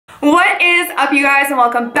What is up, you guys, and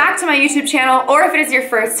welcome back to my YouTube channel, or if it is your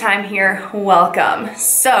first time here, welcome.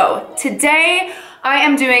 So today I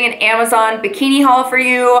am doing an Amazon bikini haul for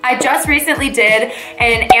you. I just recently did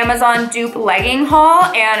an Amazon dupe legging haul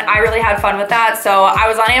and I really had fun with that. So I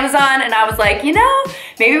was on Amazon and I was like, you know,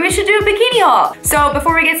 maybe we should do a bikini haul. So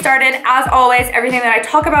before we get started, as always, everything that I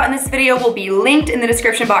talk about in this video will be linked in the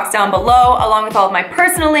description box down below, along with all of my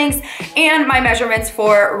personal links and my measurements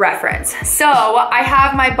for reference. So I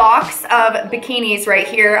have my box of bikinis right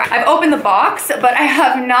here. I've opened the box, but I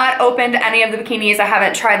have not opened any of the bikinis. I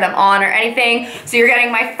haven't tried them on or anything. So you're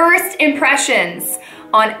getting my first impressions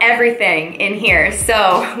on everything in here.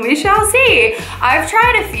 So we shall see. I've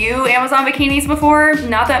tried a few Amazon bikinis before,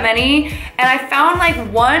 not that many, and I found like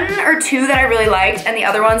one or two that I really liked and the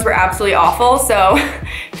other ones were absolutely awful. So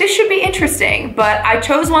this should be interesting, but I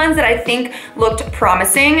chose ones that I think looked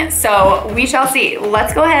promising. So we shall see.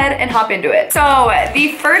 Let's go ahead and hop into it. So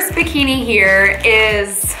the first bikini here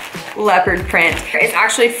is leopard print. It's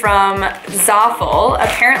actually from Zaful.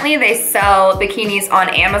 Apparently they sell bikinis on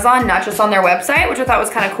Amazon, not just on their website, which I thought was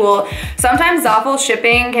kind of cool. Sometimes Zaful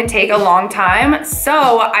shipping can take a long time,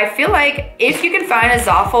 so I feel like if you can find a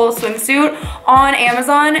Zaful swimsuit on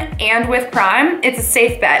Amazon and with Prime, it's a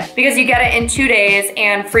safe bet because you get it in 2 days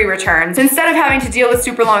and free returns instead of having to deal with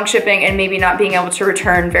super long shipping and maybe not being able to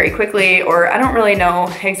return very quickly, or I don't really know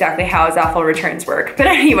exactly how Zaful returns work. But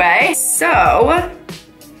anyway, so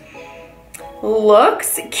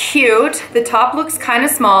looks cute. The top looks kind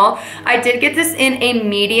of small. I did get this in a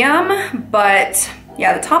medium, but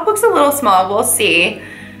yeah, the top looks a little small. We'll see.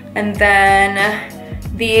 And then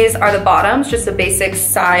these are the bottoms, just a basic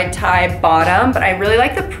side tie bottom, but I really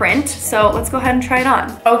like the print, so let's go ahead and try it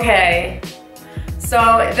on. Okay,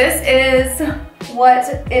 so this is what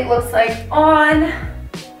it looks like on.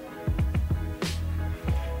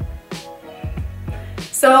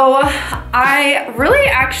 So I really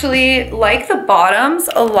actually like the bottoms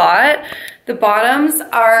a lot. The bottoms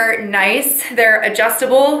are nice. They're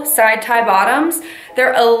adjustable side tie bottoms.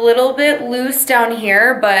 They're a little bit loose down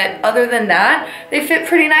here, but other than that, they fit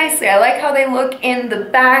pretty nicely. I like how they look in the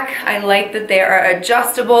back. I like that they are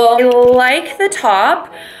adjustable. I like the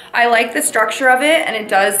top. I like the structure of it, and it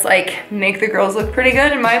does like make the girls look pretty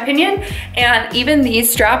good in my opinion. And even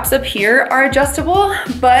these straps up here are adjustable,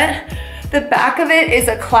 but the back of it is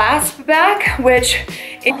a clasp back, which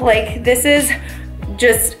like this is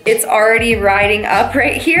just, it's already riding up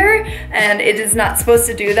right here and it is not supposed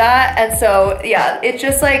to do that. And so yeah, it's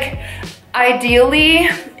just like, ideally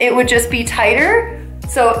it would just be tighter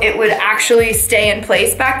so it would actually stay in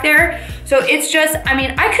place back there. So it's just, I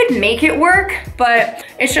mean, I could make it work, but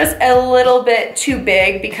it's just a little bit too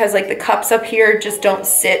big because like the cups up here just don't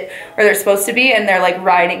sit where they're supposed to be and they're like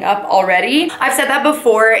riding up already. I've said that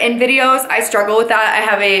before in videos. I struggle with that. I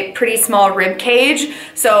have a pretty small rib cage.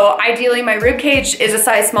 So ideally my rib cage is a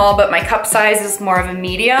size small, but my cup size is more of a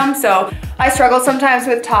medium. So I struggle sometimes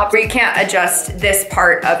with tops where you can't adjust this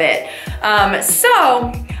part of it.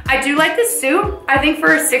 So I do like this suit. I think for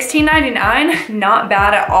 $16.99, not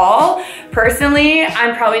bad at all. Personally,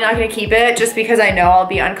 I'm probably not gonna keep it just because I know I'll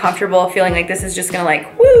be uncomfortable feeling like this is just gonna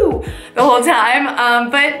like, woo, the whole time.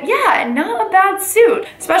 But yeah, not a bad suit,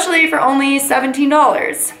 especially for only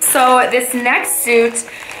 $17. So this next suit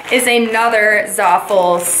is another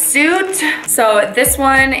Zaful suit. So this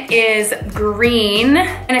one is green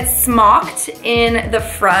and it's smocked in the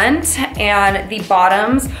front and the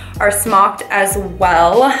bottoms are smocked as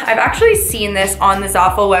well. I've actually seen this on the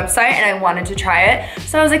Zaful website and I wanted to try it.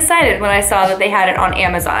 So I was excited when I saw that they had it on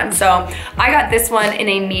Amazon. So I got this one in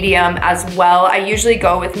a medium as well. I usually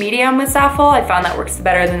go with medium with Zaful. I found that works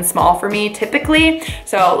better than small for me typically.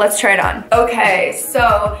 So let's try it on. Okay,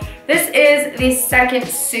 so this is the second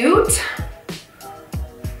suit.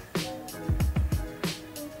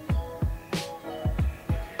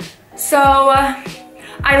 So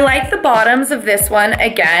I like the bottoms of this one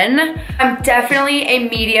again. I'm definitely a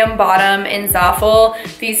medium bottom in Zaful.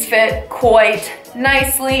 These fit quite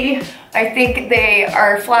nicely. I think they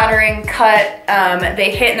are flattering cut.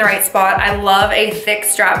 They hit in the right spot. I love a thick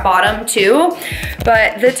strap bottom too,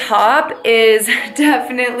 but the top is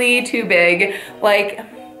definitely too big. Like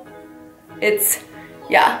it's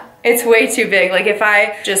way too big. Like if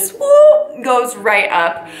I just, whoo, goes right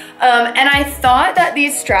up. And I thought that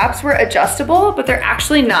these straps were adjustable, but they're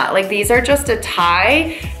actually not. Like these are just a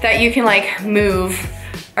tie that you can like move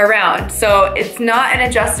around. So it's not an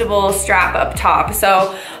adjustable strap up top.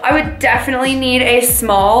 So I would definitely need a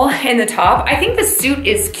small in the top. I think the suit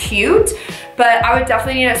is cute. but I would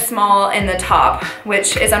definitely need a small in the top,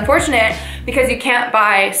 which is unfortunate because you can't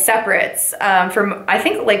buy separates from, I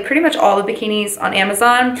think, like pretty much all the bikinis on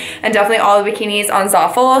Amazon and definitely all the bikinis on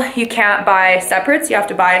Zaful. You can't buy separates. You have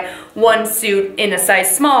to buy one suit in a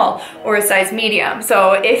size small or a size medium.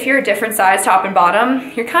 So if you're a different size top and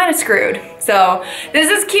bottom, you're kind of screwed. So this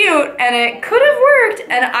is cute and it could have worked,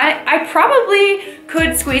 and I probably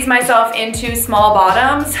could squeeze myself into small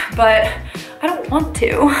bottoms, but I don't want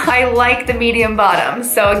to. I like the medium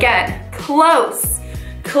bottoms. So again, close,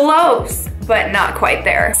 but not quite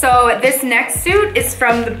there. So this next suit is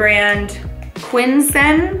from the brand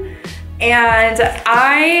Quinsen. And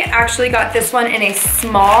I actually got this one in a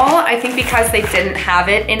small, I think because they didn't have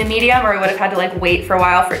it in a medium, or I would have had to like wait for a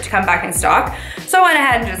while for it to come back in stock. So I went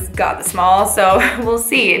ahead and just got the small. So we'll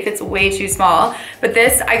see if it's way too small. But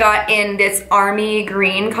this I got in this army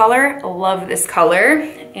green color. I love this color.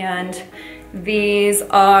 And these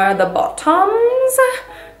are the bottoms.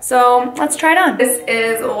 So let's try it on. This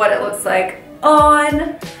is what it looks like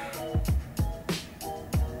on.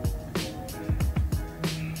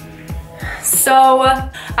 So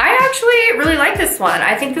I actually really like this one.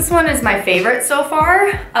 I think this one is my favorite so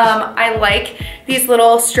far. I like these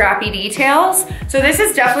little strappy details. So this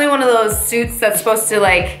is definitely one of those suits that's supposed to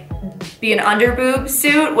like be an underboob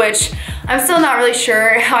suit, which I'm still not really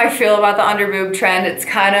sure how I feel about the underboob trend. It's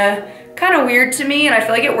kind of weird to me, and I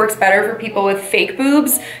feel like it works better for people with fake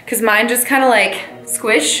boobs because mine just kind of like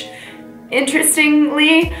squish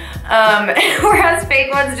interestingly, whereas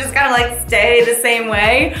fake ones just kind of like stay the same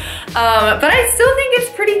way. But I still think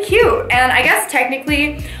it's pretty cute, and I guess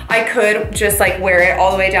technically I could just like wear it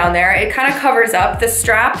all the way down there. It kind of covers up the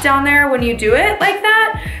strap down there when you do it like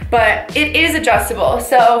that, but it is adjustable.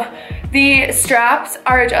 So the straps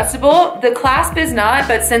are adjustable. The clasp is not,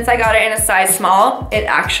 but since I got it in a size small, it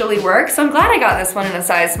actually works. So I'm glad I got this one in a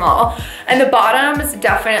size small. And the bottoms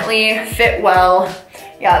definitely fit well.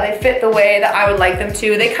 Yeah, they fit the way that I would like them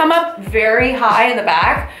to. They come up very high in the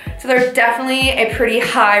back, so they're definitely a pretty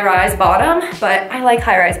high-rise bottom, but I like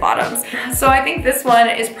high-rise bottoms. So I think this one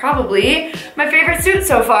is probably my favorite suit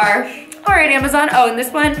so far. All right, Amazon. Oh, and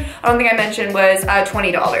this one, I don't think I mentioned, was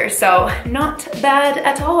 $20, so not bad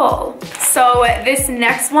at all. So this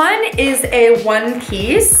next one is a one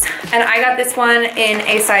piece, and I got this one in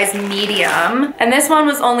a size medium, and this one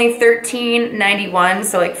was only $13.91,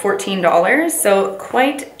 so like $14, so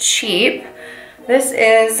quite cheap. This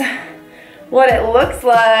is what it looks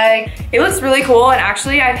like. It looks really cool, and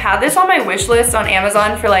actually I've had this on my wish list on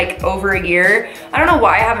Amazon for like over a year. I don't know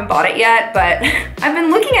why I haven't bought it yet, but I've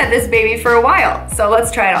been looking at this baby for a while, so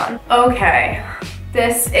let's try it on. Okay,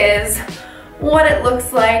 this is what it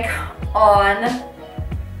looks like on.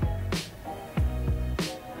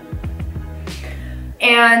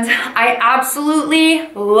 And I absolutely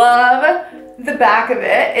love the back of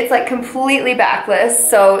it. It's like completely backless,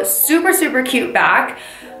 so super, super cute back.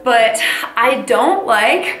 But I don't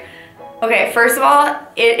like, okay, first of all,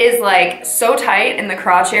 it is like so tight in the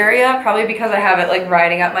crotch area, probably because I have it like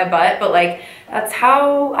riding up my butt, but like that's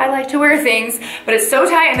how I like to wear things. But it's so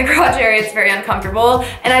tight in the crotch area, it's very uncomfortable.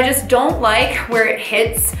 And I just don't like where it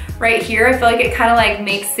hits right here. I feel like it kind of like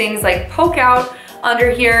makes things like poke out under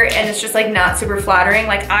here, and it's just like not super flattering.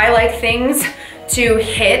 Like I like things to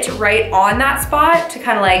hit right on that spot to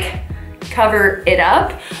kind of like cover it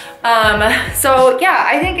up. So yeah,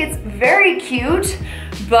 I think it's very cute,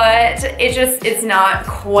 but it's not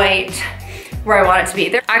quite where I want it to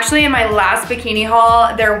be. Actually, in my last bikini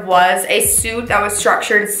haul, there was a suit that was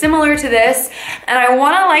structured similar to this, and I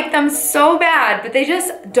wanna like them so bad, but they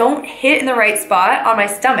just don't hit in the right spot on my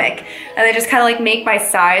stomach, and they just kind of like make my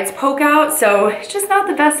sides poke out, so it's just not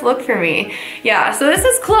the best look for me. Yeah, so this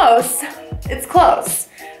is close. It's close.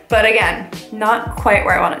 But again, not quite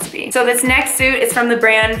where I want it to be. So this next suit is from the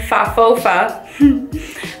brand Fafofa.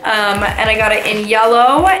 And I got it in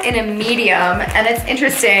yellow in a medium, and it's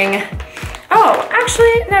interesting. Oh,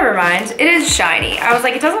 actually, never mind. It is shiny. I was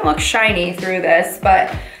like, it doesn't look shiny through this,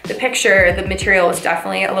 but the picture, the material is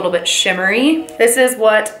definitely a little bit shimmery. This is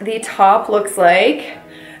what the top looks like.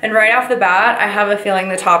 And right off the bat, I have a feeling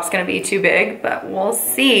the top's gonna be too big, but we'll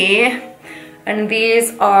see. And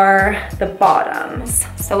these are the bottoms.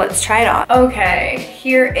 So let's try it on. Okay,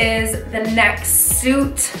 here is the next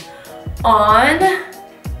suit on.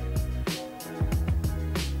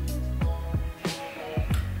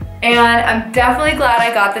 And I'm definitely glad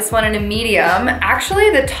I got this one in a medium.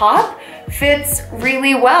 Actually, the top fits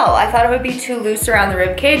really well. I thought it would be too loose around the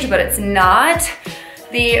rib cage, but it's not.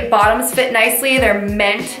 The bottoms fit nicely. They're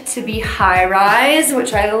meant to be high rise,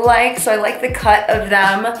 which I like, so I like the cut of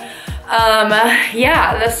them.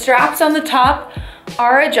 Yeah, the straps on the top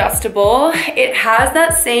are adjustable. It has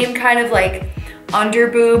that same kind of like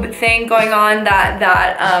under boob thing going on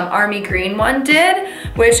that army green one did,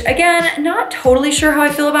 which again, not totally sure how I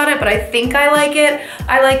feel about it, but I think I like it.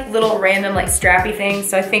 I like little random like strappy things,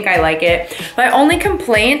 so I think I like it. My only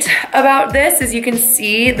complaint about this is you can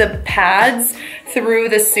see the pads through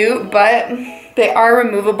the suit, but they are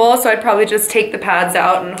removable, so I'd probably just take the pads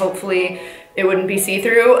out and hopefully it wouldn't be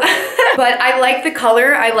see-through. But I like the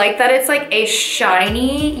color. I like that it's like a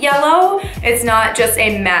shiny yellow. It's not just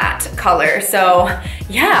a matte color. So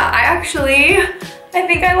yeah, I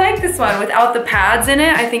think I like this one. Without the pads in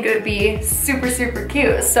it, I think it would be super, super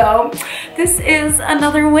cute. So this is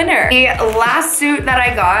another winner. The last suit that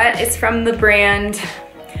I got is from the brand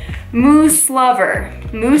Moose Lover,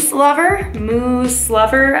 I'm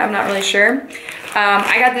not really sure.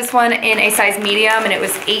 I got this one in a size medium and it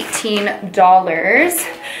was $18.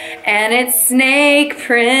 And it's snake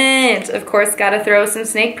print. Of course, gotta throw some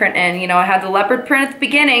snake print in. You know, I had the leopard print at the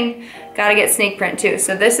beginning, gotta get snake print too.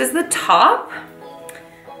 So this is the top.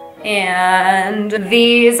 And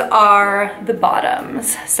these are the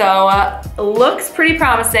bottoms. So looks pretty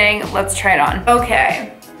promising. Let's try it on.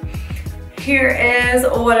 Okay. Here is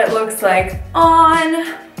what it looks like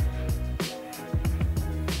on.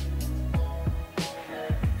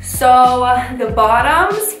 So the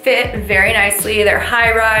bottoms fit very nicely. They're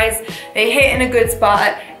high rise. They hit in a good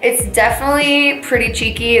spot. It's definitely pretty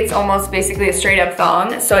cheeky. It's almost basically a straight up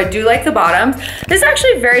thong. So I do like the bottoms. This is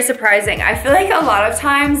actually very surprising. I feel like a lot of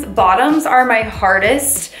times bottoms are my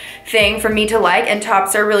hardest thing for me to like and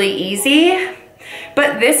tops are really easy.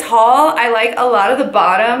 But this haul, I like a lot of the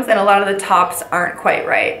bottoms and a lot of the tops aren't quite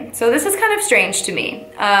right. So this is kind of strange to me.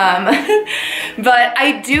 But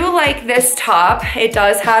I do like this top. It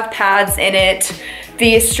does have pads in it.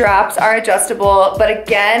 The straps are adjustable, but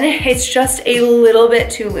again, it's just a little bit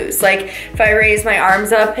too loose. Like if I raise my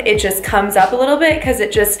arms up, it just comes up a little bit because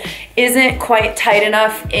it just isn't quite tight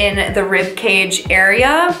enough in the rib cage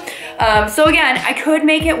area. So again, I could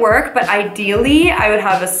make it work, but ideally I would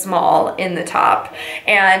have a small in the top.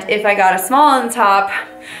 And if I got a small in the top,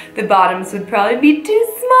 the bottoms would probably be too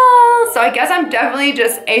small. So I guess I'm definitely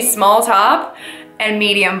just a small top and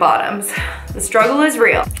medium bottoms. The struggle is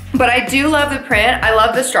real. But I do love the print. I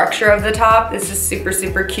love the structure of the top. This is super,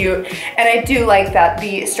 super cute. And I do like that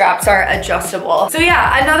the straps are adjustable. So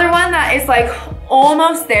yeah, another one that is like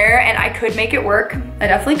almost there and I could make it work. I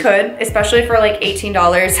definitely could, especially for like $18.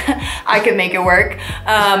 I could make it work.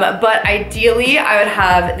 But ideally I would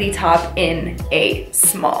have the top in a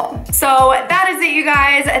small. So that is it, you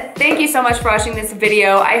guys. Thank you so much for watching this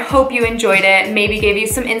video. I hope you enjoyed it. Maybe gave you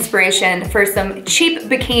some inspiration for some cheap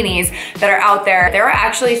bikinis that are out there. There are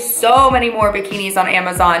actually so many more bikinis on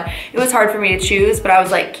Amazon. It was hard for me to choose, but I was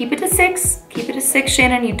like, keep it to 6. Keep it to 6,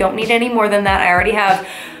 Shannon. You don't need any more than that. I already have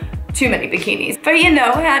too many bikinis. But you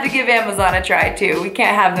know, I had to give Amazon a try too. We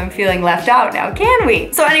can't have them feeling left out now, can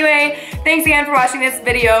we? So anyway, thanks again for watching this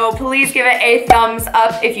video. Please give it a thumbs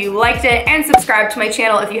up if you liked it and subscribe to my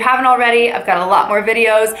channel if you haven't already. I've got a lot more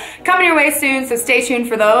videos coming your way soon, so stay tuned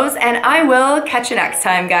for those and I will catch you next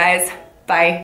time, guys. Bye.